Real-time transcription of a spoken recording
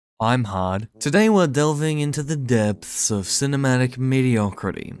I'm Hard. Today we're delving into the depths of cinematic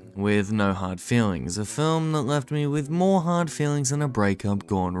mediocrity with No Hard Feelings, a film that left me with more hard feelings than a breakup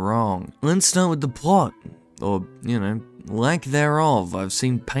gone wrong. Let's start with the plot, or, lack thereof. I've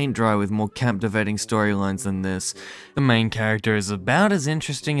seen paint dry with more captivating storylines than this. The main character is about as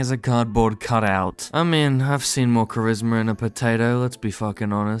interesting as a cardboard cutout. I mean, I've seen more charisma in a potato, let's be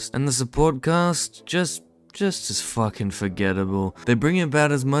fucking honest. And the support cast, just as fucking forgettable. They bring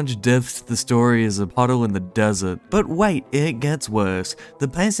about as much depth to the story as a puddle in the desert. But wait, it gets worse. The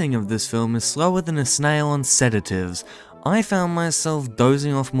pacing of this film is slower than a snail on sedatives. I found myself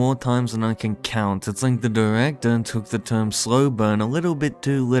dozing off more times than I can count. It's like the director took the term slow burn a little bit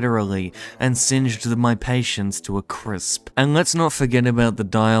too literally and singed my patience to a crisp. And let's not forget about the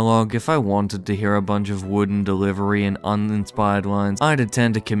dialogue. If I wanted to hear a bunch of wooden delivery and uninspired lines, I'd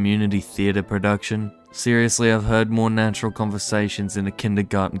attend a community theater production. Seriously, I've heard more natural conversations in a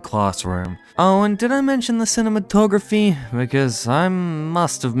kindergarten classroom. Oh, and did I mention the cinematography? Because I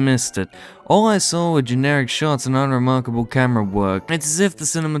must have missed it. All I saw were generic shots and unremarkable camera work. It's as if the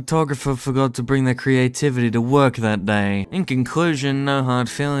cinematographer forgot to bring their creativity to work that day. In conclusion, No Hard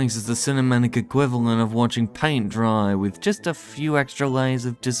Feelings is the cinematic equivalent of watching paint dry with just a few extra layers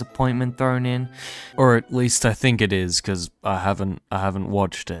of disappointment thrown in. Or at least I think it is, because I haven't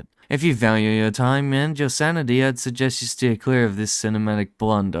watched it. If you value your time and your sanity, I'd suggest you steer clear of this cinematic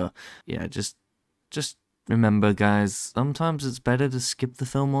blunder. Yeah, just remember, guys, sometimes it's better to skip the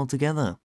film altogether.